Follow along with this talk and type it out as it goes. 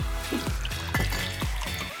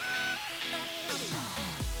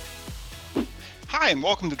Hi, and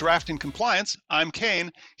welcome to Drafting Compliance. I'm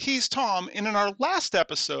Kane. He's Tom. And in our last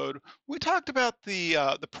episode, we talked about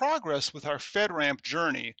the progress with our FedRAMP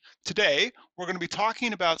journey. Today, we're going to be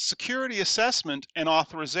talking about security assessment and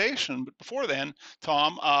authorization. But before then,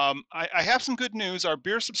 Tom, I have some good news. Our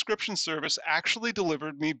beer subscription service actually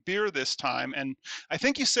delivered me beer this time, and I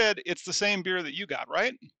think you said it's the same beer that you got,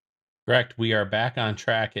 right? Correct. We are back on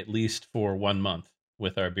track at least for 1 month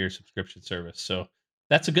with our beer subscription service. So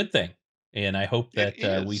that's a good thing. And I hope It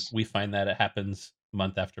that we is. we find that it happens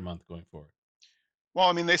month after month going forward. Well,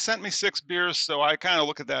 I mean, they sent me 6 beers, so I kind of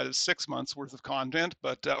look at that as 6 months worth of content,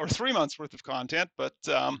 but or 3 months worth of content. But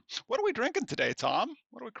what are we drinking today, Tom?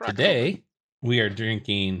 What are we cracking open? Today we are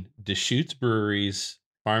drinking Deschutes Brewery's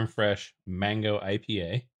Farm Fresh Mango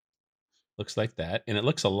IPA. Looks like that, and it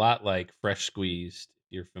looks a lot like Fresh Squeezed.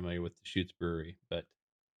 If you're familiar with Deschutes Brewery, but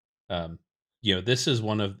um, this is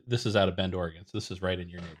out of Bend, Oregon, so this is right in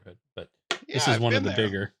your neighborhood. But Yeah, this is I've one of been the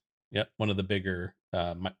there. bigger, one of the bigger,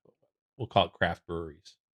 we'll call it craft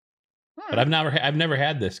breweries. All But right. I've never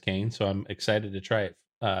had this cane, so I'm excited to try it.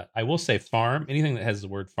 I will say farm. Anything that has the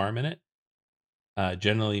word farm in it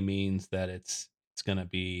generally means that it's going to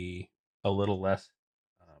be a little less,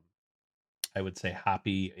 um, I would say,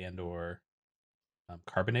 hoppy and or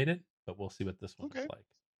carbonated. But we'll see what this one is Okay. like.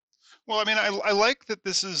 Well, I mean, I like that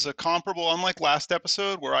this is a comparable, unlike last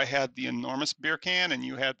episode where I had the enormous beer can and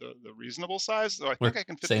you had the reasonable size. So I think We're I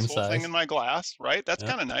can fit this same whole thing in size. my glass, right? That's Yep.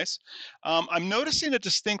 kind of nice. I'm noticing a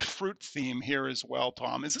distinct fruit theme here as well,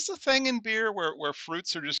 Tom. Is this a thing in beer where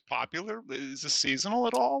fruits are just popular? Is this seasonal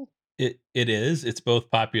at all? It is. It's both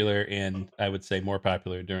popular and I would say more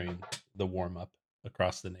popular during the warm up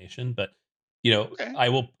across the nation. But Okay. I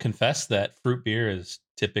will confess that fruit beer is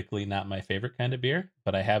typically not my favorite kind of beer,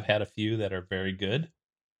 but I have had a few that are very good.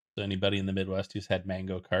 So anybody in the Midwest who's had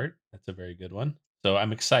Mango Cart, that's a very good one. So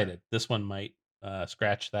I'm excited. This one might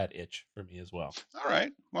scratch that itch for me as well. All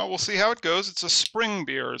right. Well, we'll see how it goes. It's a spring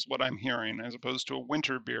beer, is what I'm hearing, as opposed to a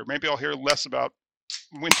winter beer. Maybe I'll hear less about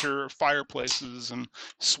winter fireplaces and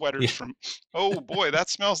sweaters Yeah. from. Oh boy,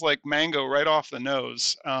 that smells like mango right off the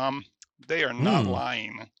nose. They are not Mm.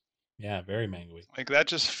 lying. Yeah, very mangoey. Like that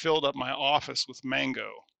just filled up my office with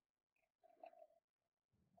mango.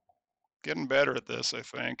 Getting better at this, I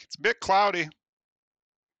think. It's a bit cloudy.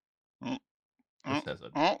 Mm, This mm, has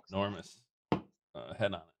an Oh, enormous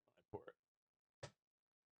head on it. I pour it.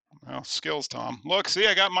 well, skills, Tom. Look, see,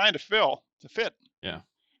 I got mine to fill, to fit. Yeah,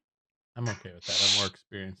 I'm okay with that. I'm more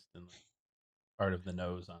experienced in the art of the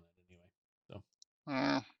nose on it anyway.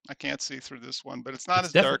 So I can't see through this one, but it's not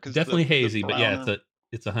it's as dark as definitely the hazy, but yeah, browner.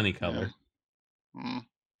 it's a honey Yeah. color. Mm.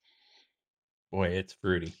 Boy, it's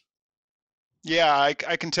fruity. Yeah, I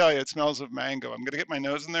can tell you it smells of mango. I'm gonna get my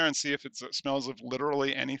nose in there and see if it smells of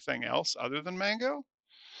literally anything else other than mango.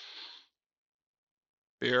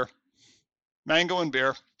 Beer, mango and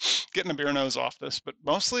beer. Getting a beer nose off this, but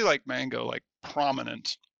mostly like mango, like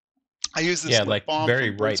prominent. I use this Yeah, lip like balm very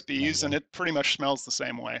from Burt's ripe Bees, and mango. it pretty much smells the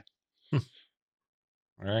same way. All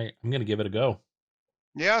right, I'm gonna give it a go.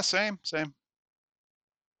 Yeah, same, same.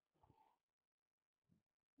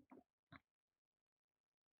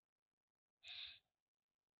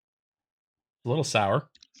 A little sour.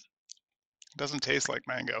 It doesn't taste like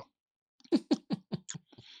mango.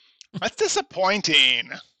 That's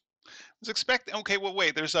disappointing. I was expecting. Okay, well,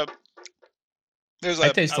 wait. There's I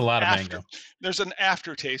a, taste a a lot of after mango. there's an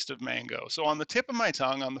aftertaste of mango. So on the tip of my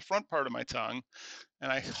tongue, on the front part of my tongue,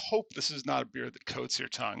 and I hope this is not a beer that coats your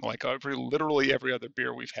tongue like literally every other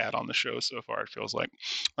beer we've had on the show so far. It feels like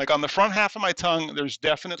on the front half of my tongue, there's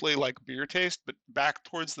definitely like beer taste, but back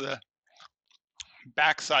towards the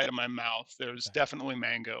back side of my mouth, there's Okay. definitely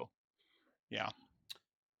mango. Yeah.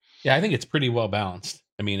 Yeah, I think it's pretty well balanced.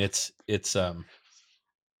 I mean, it's Well,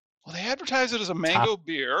 they advertise it as a mango top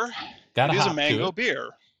beer. got It a is a hop to mango it.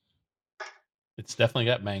 beer. It's definitely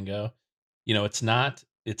got mango. It's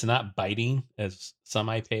not biting as some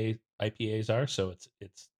IPAs are, so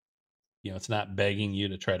it's not begging you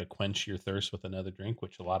to try to quench your thirst with another drink,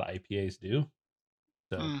 which a lot of IPAs do.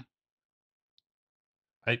 So Mm.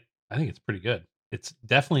 I I think it's pretty good. It's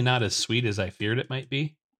definitely not as sweet as I feared it might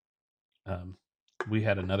be. Um, we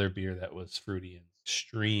had another beer that was fruity and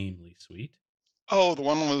extremely sweet. Oh, the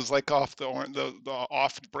one was like off the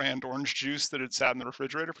off-brand orange juice that had sat in the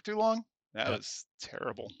refrigerator for too long. That Yep, was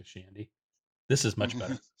terrible. like a shandy. This is much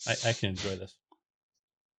better. I can enjoy this.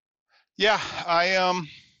 Yeah,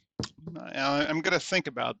 I'm gonna think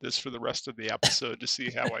about this for the rest of the episode to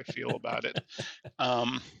see how I feel about it.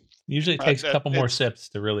 Um, Usually, it takes a that couple more it's sips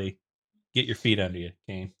to really get your feet under you,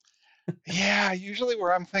 Kane. Yeah, usually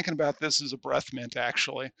where I'm thinking about this is a breath mint,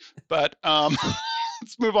 actually. But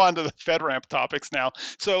let's move on to the FedRAMP topics now.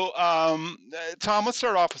 So, Tom, let's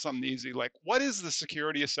start off with something easy. Like, what is the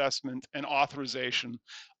security assessment and authorization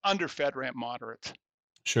under FedRAMP Moderate?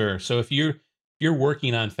 Sure. So if you're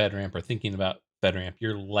working on FedRAMP or thinking about FedRAMP,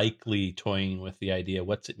 you're likely toying with the idea,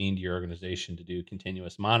 what's it mean to your organization to do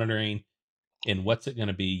continuous monitoring, and what's it going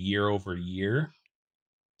to be year over year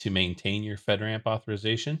to maintain your FedRAMP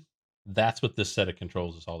authorization? That's what this set of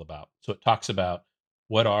controls is all about. So it talks about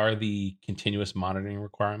what are the continuous monitoring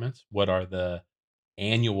requirements, what are the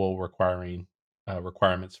annual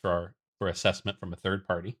requirements for assessment from a third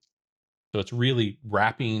party. So it's really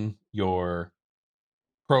wrapping your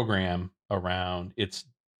program around its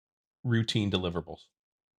routine deliverables.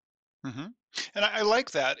 Hmm. And I like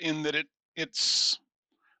that in that it's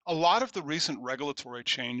a lot of the recent regulatory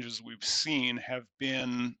changes we've seen have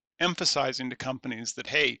been emphasizing to companies that,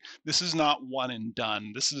 hey, this is not one and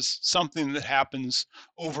done. This is something that happens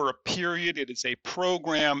over a period. It is a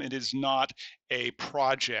program, it is not a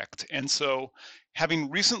project. And so,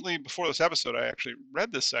 having recently, before this episode, I actually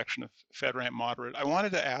read this section of FedRAMP Moderate, I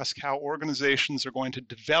wanted to ask how organizations are going to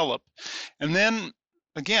develop. And then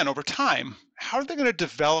again, over time, how are they going to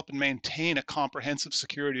develop and maintain a comprehensive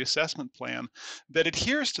security assessment plan that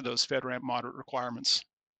adheres to those FedRAMP moderate requirements?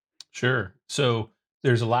 Sure. So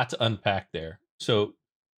there's a lot to unpack there. So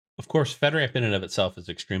of course, FedRAMP in and of itself is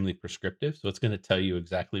extremely prescriptive. So it's going to tell you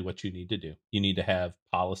exactly what you need to do. You need to have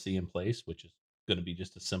policy in place, which is going to be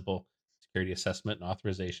just a simple security assessment and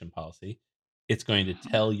authorization policy. It's going to Mhm.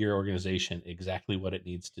 tell your organization exactly what it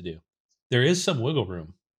needs to do. There is some wiggle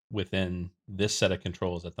room within this set of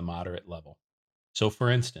controls at the moderate level. So, for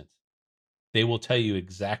instance, they will tell you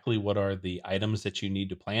exactly what are the items that you need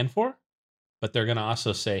to plan for, but they're going to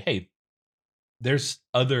also say, hey, there's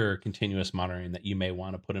other continuous monitoring that you may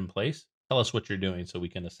want to put in place. Tell us what you're doing so we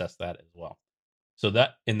can assess that as well. So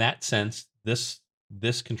that in that sense,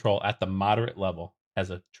 this control at the moderate level has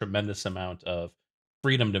a tremendous amount of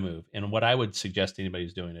freedom to move. And what I would suggest to anybody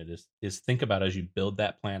who's doing it is think about as you build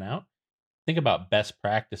that plan out, think about best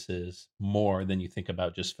practices more than you think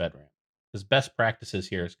about just FedRAMP. Because best practices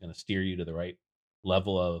here is going to steer you to the right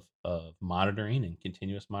level of monitoring and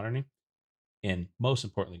continuous monitoring, and most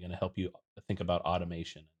importantly going to help you think about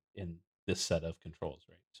automation in this set of controls,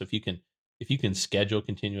 right? So if you can schedule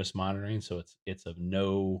continuous monitoring so it's of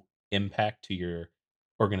no impact to your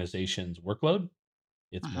organization's workload,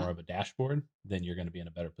 it's more Mhm. of a dashboard, then you're going to be in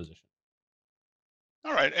a better position.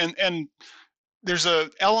 All right, and there's a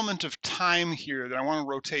element of time here that I want to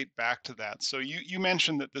rotate back to that. So you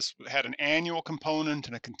mentioned that this had an annual component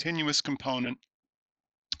and a continuous component,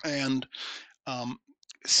 and um,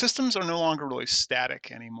 systems are no longer really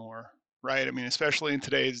static anymore, right? I mean, especially in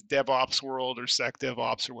today's DevOps world or Sec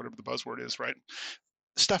DevOps or whatever the buzzword is, right?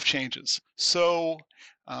 Stuff changes. So,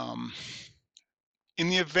 um, in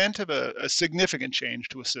the event of a significant change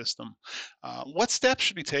to a system, what steps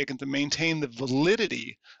should be taken to maintain the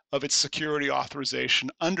validity of its security authorization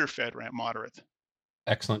under FedRAMP Moderate?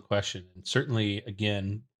 Excellent question. And certainly,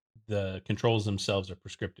 again, the controls themselves are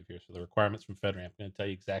prescriptive here. So the requirements from FedRAMP are going to tell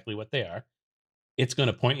you exactly what they are. It's going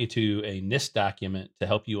to point you to a NIST document to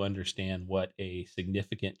help you understand what a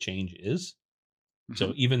significant change is. Hmm.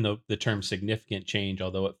 So even though the term significant change,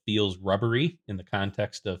 although it feels rubbery in the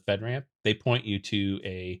context of FedRAMP, they point you to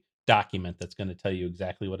a document that's going to tell you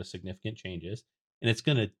exactly what a significant change is. And it's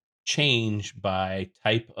going to change by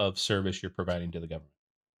type of service you're providing to the government.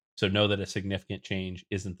 So know that a significant change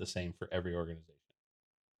isn't the same for every organization.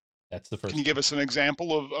 That's the Can you first give thing. us an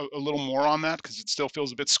example of a little more on that? Because it still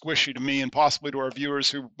feels a bit squishy to me and possibly to our viewers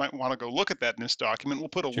who might want to go look at that NIST document. We'll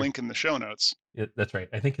put a Sure. link in the show notes. That's right.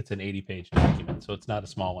 I think it's an 80-page document, so it's not a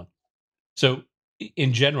small one. So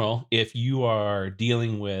in general, if you are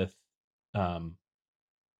dealing with um,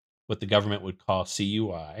 what the government would call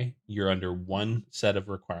CUI, you're under Hmm. one set of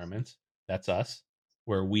requirements. That's us,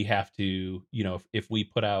 where we have to, if we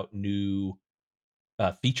put out new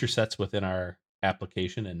feature sets within our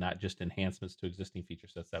application and not just enhancements to existing feature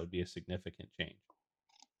sets, that would be a significant change.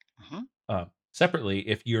 Hmm. Separately,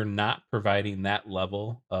 if you're not providing that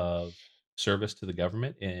level of service to the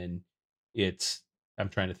government, and it's, I'm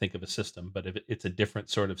trying to think of a system, but if it's a different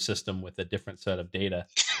sort of system with a different set of data,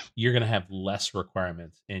 you're going to have less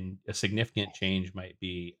requirements. And a significant change might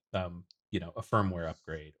be, a firmware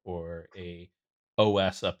upgrade or a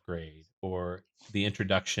OS upgrade or the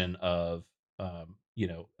introduction of,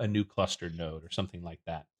 a new clustered node or something like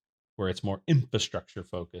that, where it's more infrastructure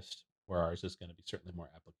focused, where ours is going to be certainly more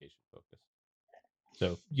application focused.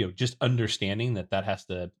 So, just understanding that that has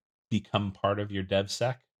to become part of your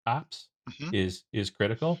DevSec ops Hmm. is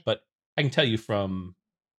critical. But I can tell you from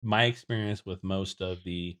my experience with most of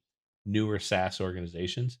the newer SaaS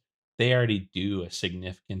organizations, they already do a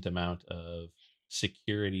significant amount of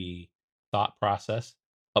security thought process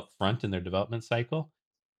up front in their development cycle.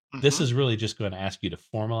 This Hmm. is really just going to ask you to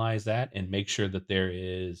formalize that and make sure that there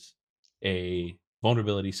is a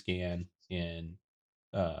vulnerability scan and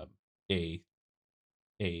uh, a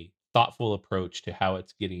thoughtful approach to how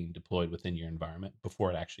it's getting deployed within your environment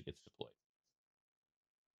before it actually gets deployed.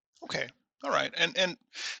 Okay. All right. And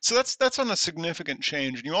so that's on a significant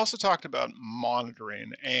change. And you also talked about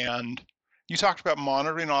monitoring, and you talked about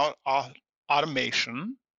monitoring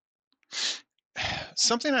automation.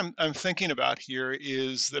 Something I'm thinking about here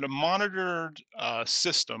is that a monitored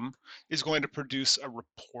system is going to produce a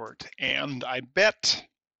report, and I bet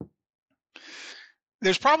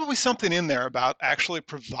there's probably something in there about actually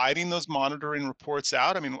providing those monitoring reports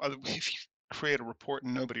out. I mean, if you create a report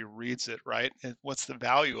and nobody reads it, right? What's the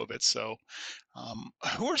value of it? So,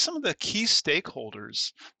 who are some of the key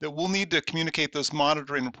stakeholders that we'll need to communicate those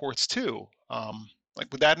monitoring reports to? Like,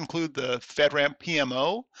 would that include the FedRAMP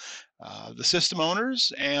PMO, the system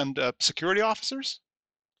owners, and security officers?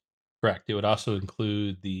 Correct. It would also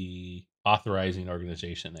include the authorizing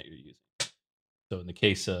organization that you're using. So in the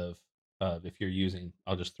case of if you're using,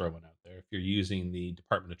 I'll just throw one out there. If you're using the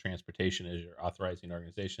Department of Transportation as your authorizing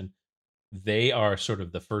organization, they are sort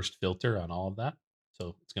of the first filter on all of that.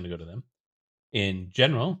 So it's going to go to them. In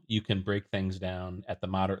general, you can break things down at the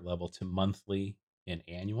moderate level to monthly and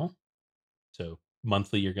annual. So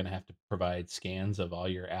monthly, you're going to have to provide scans of all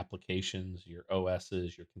your applications, your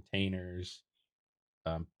OSs, your containers.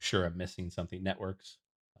 Sure, I'm missing something. Networks.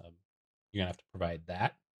 Um, you're gonna have to provide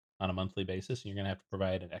that on a monthly basis, and you're gonna have to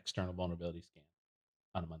provide an external vulnerability scan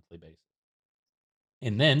on a monthly basis.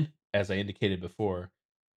 And then, as I indicated before,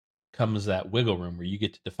 comes that wiggle room where you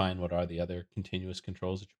get to define what are the other continuous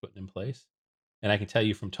controls that you're putting in place. And I can tell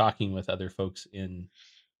you from talking with other folks in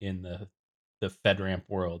the FedRAMP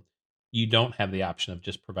world, you don't have the option of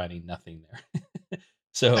just providing nothing there.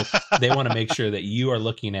 So they want to make sure that you are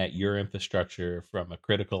looking at your infrastructure from a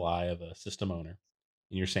critical eye of a system owner,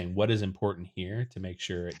 and you're saying what is important here to make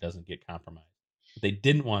sure it doesn't get compromised. What they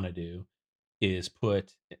didn't want to do is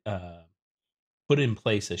uh, put in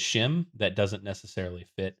place a shim that doesn't necessarily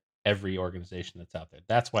fit every organization that's out there.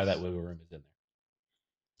 That's why that wiggle room is in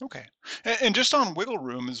there. Okay. And just on wiggle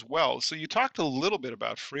room as well. So you talked a little bit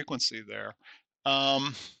about frequency there.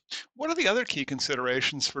 Um, what are the other key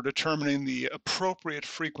considerations for determining the appropriate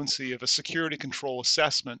frequency of a security control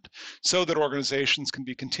assessment so that organizations can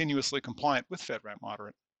be continuously compliant with FedRAMP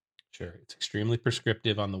moderate? Sure, it's extremely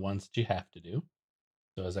prescriptive on the ones that you have to do.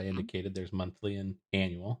 So as I Mhm. indicated, there's monthly and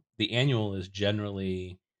annual. The annual is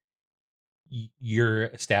generally you're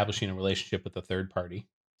establishing a relationship with a third party.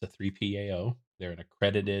 It's a 3PAO. They're an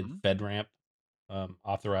accredited Mhm. FedRAMP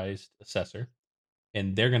authorized assessor,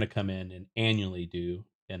 and they're going to come in and annually do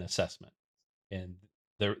an assessment. And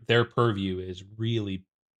their purview is really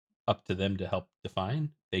up to them to help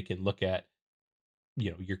define. They can look at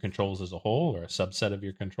your controls as a whole or a subset of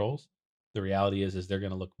your controls. The reality is they're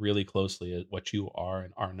going to look really closely at what you are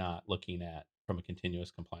and are not looking at from a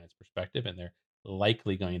continuous compliance perspective, and they're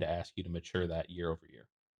likely going to ask you to mature that year over year.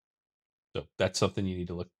 So that's something you need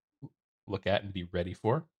to look at and be ready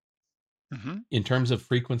for. Mhm. In terms of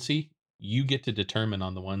frequency, you get to determine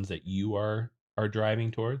on the ones that you are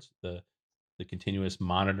driving towards the continuous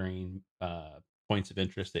monitoring points of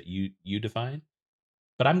interest that you define.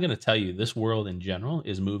 But I'm going to tell you, this world in general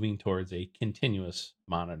is moving towards a continuous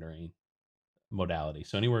monitoring modality.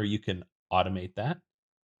 So anywhere you can automate that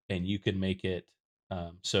and you can make it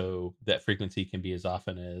so that frequency can be as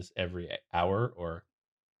often as every hour or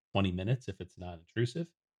 20 minutes if it's not intrusive.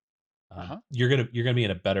 Uh-huh. You're gonna be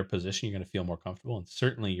in a better position. You're gonna feel more comfortable, and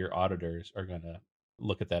certainly your auditors are gonna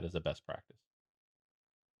look at that as a best practice.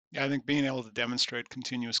 Yeah, I think being able to demonstrate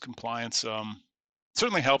continuous compliance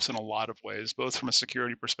certainly helps in a lot of ways, both from a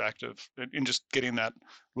security perspective in just getting that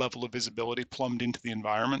level of visibility plumbed into the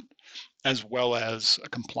environment, as well as a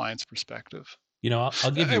compliance perspective.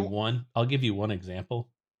 I'll give you Uh, one. I'll give you one example,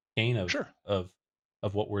 Kane, sure. of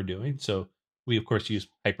what we're doing. So we of course use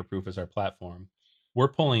Hyperproof as our platform. We're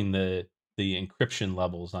pulling the encryption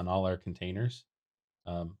levels on all our containers,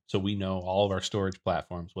 so we know all of our storage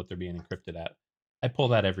platforms what they're being encrypted at. I pull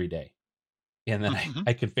that every day, and then Hmm.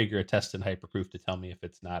 I configure a test in Hyperproof to tell me if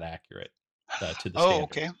it's not accurate to the Oh,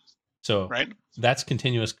 standard. okay. So Right. that's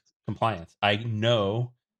continuous compliance. I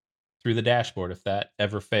know through the dashboard if that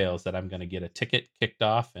ever fails that I'm going to get a ticket kicked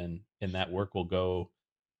off and that work will go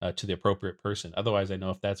to the appropriate person. Otherwise, I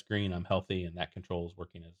know if that's green, I'm healthy and that control is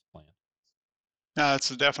working as planned. It's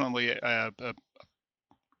definitely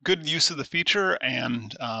good use of the feature,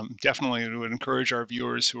 and definitely would encourage our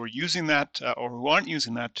viewers who are using that or who aren't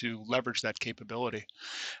using that to leverage that capability.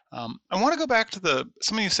 I want to go back to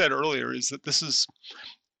something you said earlier is that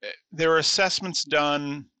there are assessments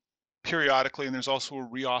done periodically, and there's also a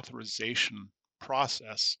reauthorization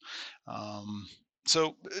process. Um,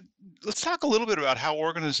 so let's talk a little bit about how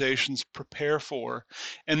organizations prepare for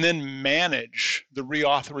and then manage the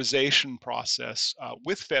reauthorization process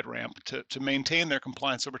with FedRAMP to maintain their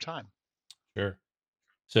compliance over time. Sure.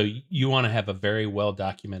 So you want to have a very well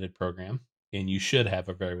documented program, and you should have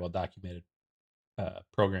a very well documented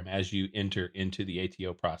program as you enter into the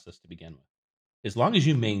ATO process to begin with. As long as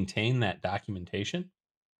you Mhm. maintain that documentation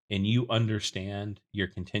and you understand your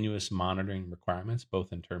continuous monitoring requirements,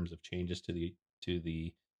 both in terms of changes to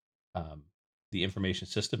um, the information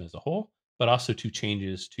system as a whole, but also to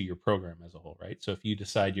changes to your program as a whole, right? So if you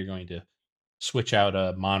decide you're going to switch out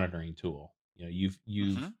a monitoring tool,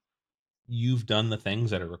 Mhm. you've done the things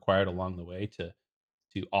that are required along the way to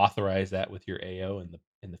authorize that with your AO and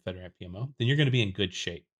the FedRAMP PMO, then you're going to be in good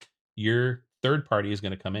shape. Your third party is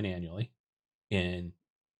going to come in annually and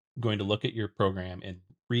going to look at your program and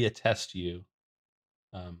reattest you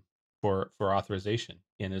um, for authorization.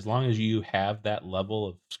 And as long as you have that level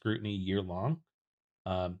of scrutiny year long,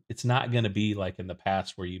 it's not going to be like in the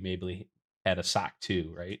past where you maybe had a SOC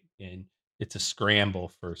 2, right? And it's a scramble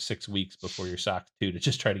for 6 weeks before your SOC 2 to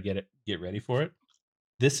just try to get ready for it.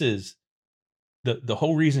 This is the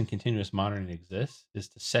whole reason continuous monitoring exists is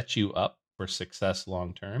to set you up for success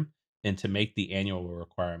long term and to make the annual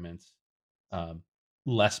requirements um,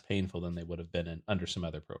 less painful than they would have been under some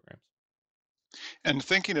other programs. And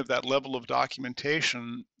thinking of that level of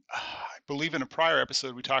documentation, I believe in a prior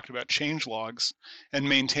episode we talked about change logs and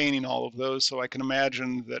maintaining all of those. So I can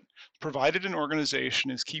imagine that provided an organization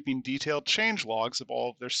is keeping detailed change logs of all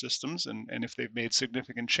of their systems and if they've made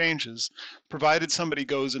significant changes, provided somebody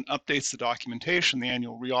goes and updates the documentation, the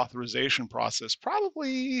annual reauthorization process,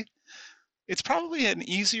 it's probably an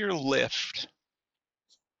easier lift,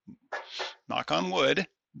 knock on wood,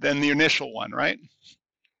 than the initial one, right?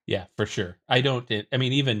 Yeah, for sure. I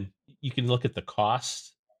mean, even you can look at the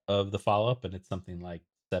cost of the follow up, and it's something like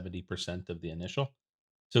 70% of the initial.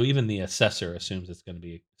 So even the assessor assumes it's going to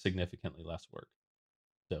be significantly less work.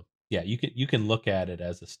 So yeah, you can look at it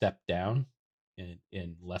as a step down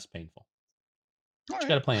and less painful. All But you right.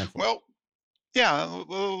 got to plan for it. Well, yeah,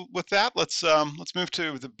 well, with that, let's move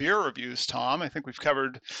to the beer reviews, Tom. I think we've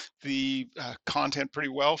covered the content pretty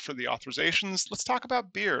well for the authorizations. Let's talk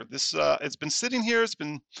about beer. This it's been sitting here.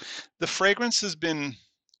 The fragrance has been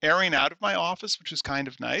airing out of my office, which is kind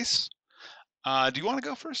of nice. Do you want to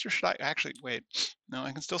go first, or should I? Actually, wait. No,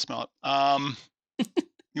 I can still smell it.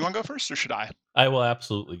 You want to go first, or should I? I will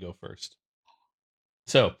absolutely go first.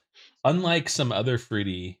 So, unlike some other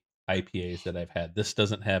fruity IPAs that I've had, this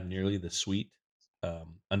doesn't have nearly the sweet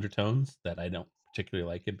undertones that I don't particularly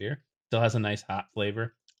like in beer. Still has a nice hot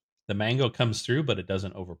flavor. The mango comes through, but it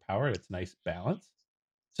doesn't overpower it. It's nice balance.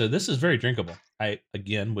 So this is very drinkable. I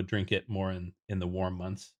again would drink it more in the warm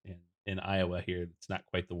months. In Iowa here, it's not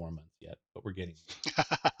quite the warm months yet, but we're getting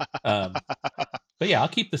there. But yeah, I'll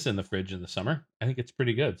keep this in the fridge in the summer. I think it's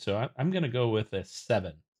pretty good. So I'm going to go with a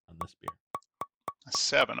 7 on this beer.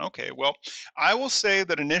 Seven. Okay. Well, I will say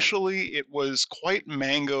that initially it was quite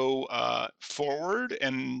mango forward,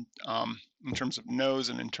 and in terms of nose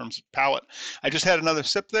and in terms of palate. I just had another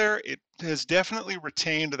sip there. It has definitely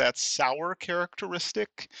retained that sour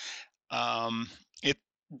characteristic. Um, it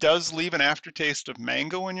does leave an aftertaste of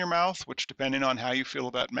mango in your mouth, which, depending on how you feel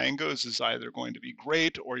about mangoes, is either going to be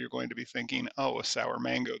great or you're going to be thinking, oh, a sour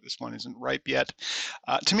mango. This one isn't ripe yet.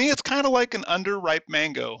 To me, it's kind of like an underripe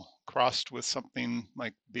mango crossed with something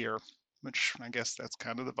like beer, which I guess that's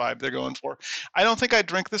kind of the vibe they're going for. I don't think I'd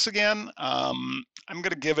drink this again. I'm going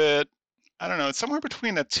to give it, I don't know, it's somewhere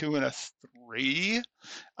between a 2 and a 3.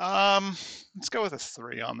 Um, let's go with a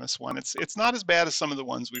 3 on this one. It's not as bad as some of the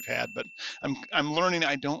ones we've had, but I'm learning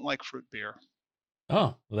I don't like fruit beer.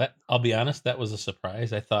 Oh, well, that I'll be honest, that was a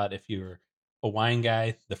surprise. I thought if you were a wine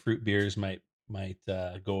guy, the fruit beers might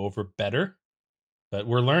go over better. But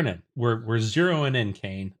we're learning. We're zeroing in,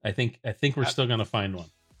 Kane. I think we're That still gonna find one.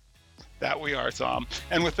 that we are, Tom.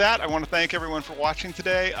 And with that, I want to thank everyone for watching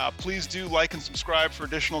today. Please do like and subscribe for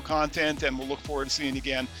additional content, and we'll look forward to seeing you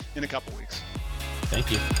again in a couple weeks. Thank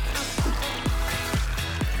you.